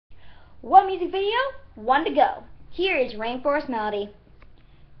One music video, one to go. Here is Rainforest Melody.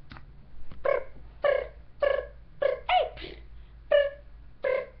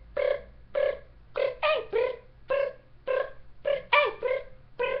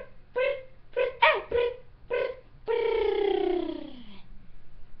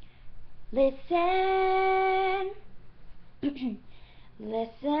 Listen,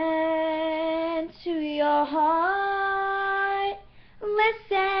 listen to your heart.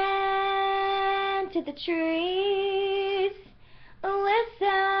 Listen to the trees.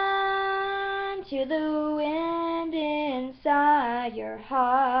 Listen to the wind inside your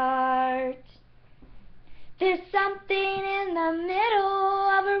heart. There's something in the middle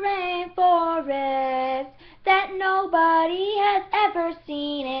of a rainforest that nobody has ever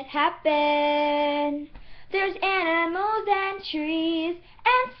seen it happen. There's animals and trees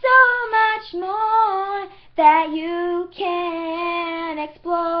and so much more that you can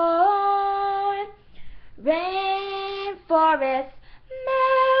explore. Rainforest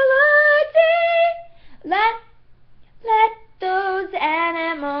melody. Let those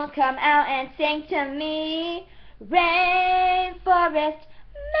animals come out and sing to me. Rainforest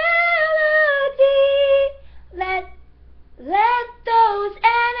melody. Let those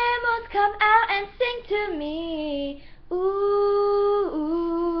animals come out and sing to me. Ooh,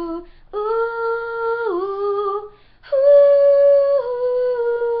 ooh, ooh, ooh.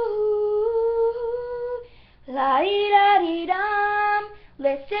 La-dee-da-dee-dum.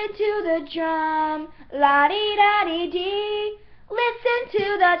 Listen to the drum. La-dee-da-dee-dee. Listen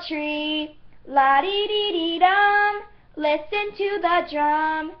to the tree. La-dee-dee-dee-dum. Listen to the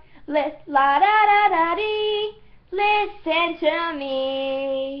drum. La-da-da-da-dee. Listen to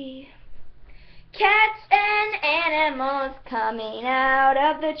me. Cats and animals coming out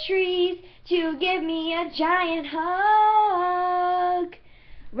of the trees to give me a giant hug.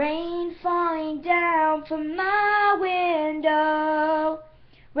 Rain falling down from my window.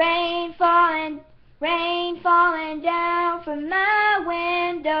 Rain falling down from my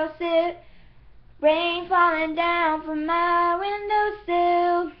windowsill. Rain falling down from my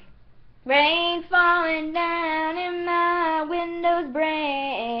windowsill. Rain falling down in my window's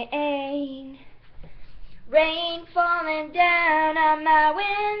brain. Rain falling down on my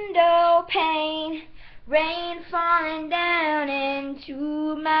window pane. Rain falling down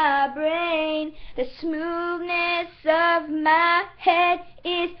into my brain. The smoothness of my head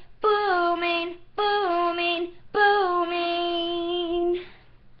is booming, booming, booming.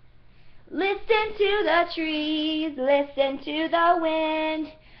 Listen to the trees, listen to the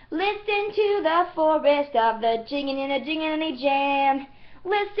wind. Listen to the forest of the jingling jam.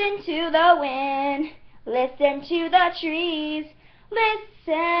 Listen to the wind, listen to the trees.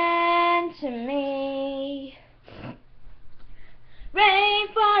 Listen to me.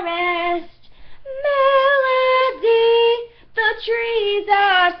 Rainforest melody. The trees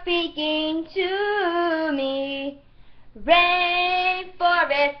are speaking to me.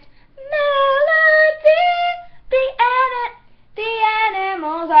 Rainforest melody. The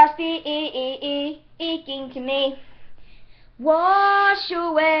animals are speaking to me. Wash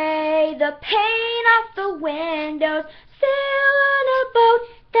away the pain off the windows. Sail on a boat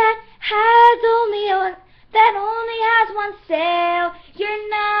that only has one sail. You're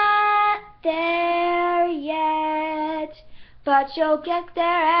not there yet, but you'll get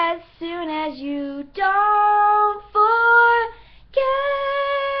there as soon as you don't forget.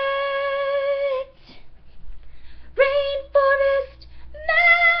 Rainforest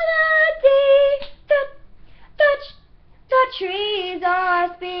melody. The trees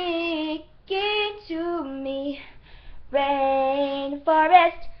are speaking to me.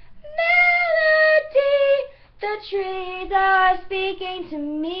 Rainforest melody. The trees are speaking to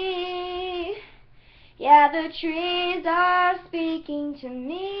me. Yeah, the trees are speaking to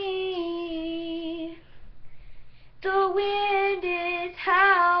me. The wind is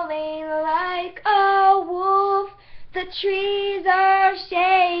howling like a wolf. The trees are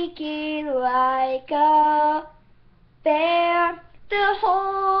shaking like a bear. The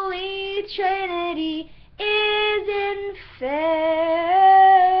Holy Trinity isn't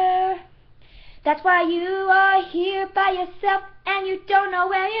fair. That's why you are here by yourself and you don't know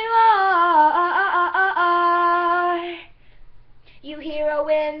where you are. You hear a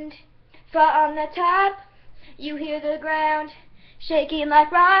wind from the top. You hear the ground shaking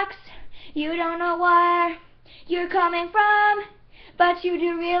like rocks. You don't know where you're coming from, but you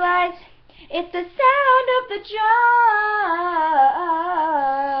do realize it's the sound of the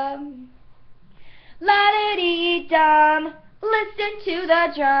drum. La-da-dee-dum, listen to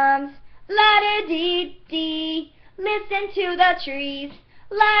the drums. La-da-dee-dee, listen to the trees.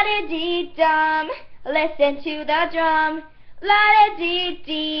 La-da-dee-dum, listen to the drum.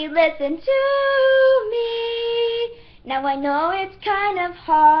 La-da-dee-dee, listen to me. Now I know it's kind of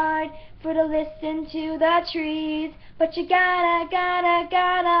hard for to listen to the trees, but you gotta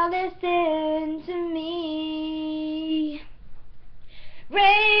listen to me.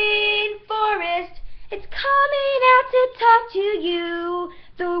 Rainforest, it's coming out to talk to you.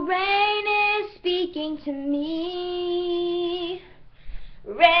 The rain is speaking to me.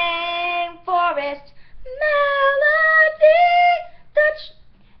 Rainforest melody,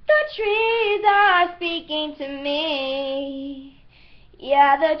 the trees are speaking to me.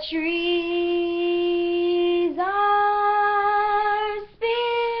 Yeah, the trees are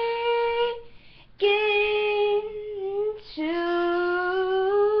speaking to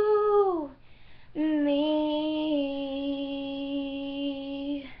me.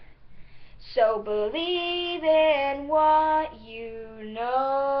 So believe in what you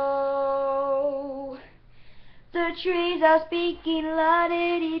know. The trees are speaking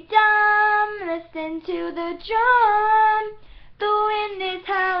la-di-dee-dum. Listen to the drum. The wind is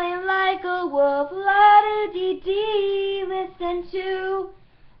howling like a wolf. La-di-dee-dee. Listen to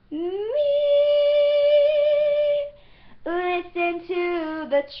me. Listen to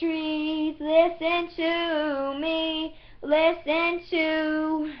the trees. Listen to me. Listen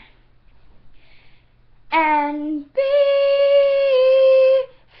to and be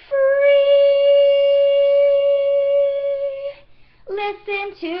free.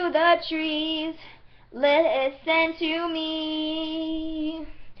 Listen to the trees, listen to me.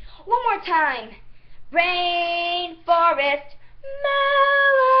 One more time. Rainforest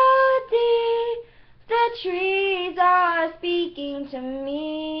melody, the trees are speaking to me.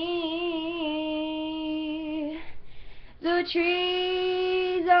 The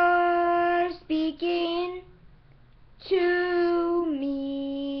trees are speaking to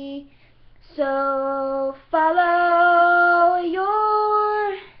me. So follow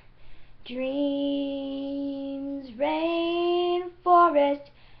your dreams. Rainforest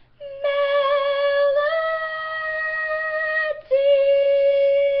melody.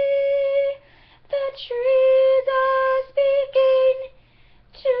 The trees are speaking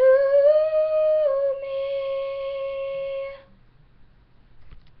to me.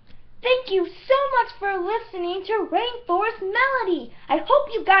 Thank you so much for listening to Rainforest Melody. I hope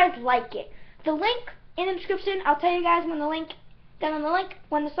you guys like it. The link in the description, I'll tell you guys when the link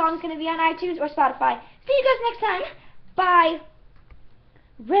when the song's going to be on iTunes or Spotify. See you guys next time. Bye.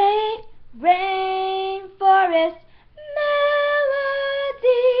 Rainforest melody,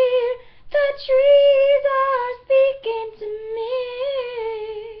 the trees are speaking to me.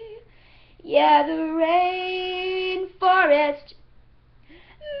 Yeah, the rainforest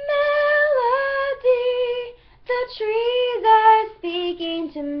melody, the trees are speaking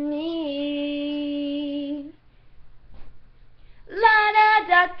to me.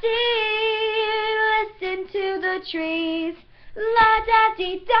 La-da-da-dee, listen to the trees.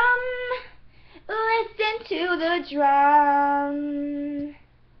 La-da-dee-dum, listen to the drum.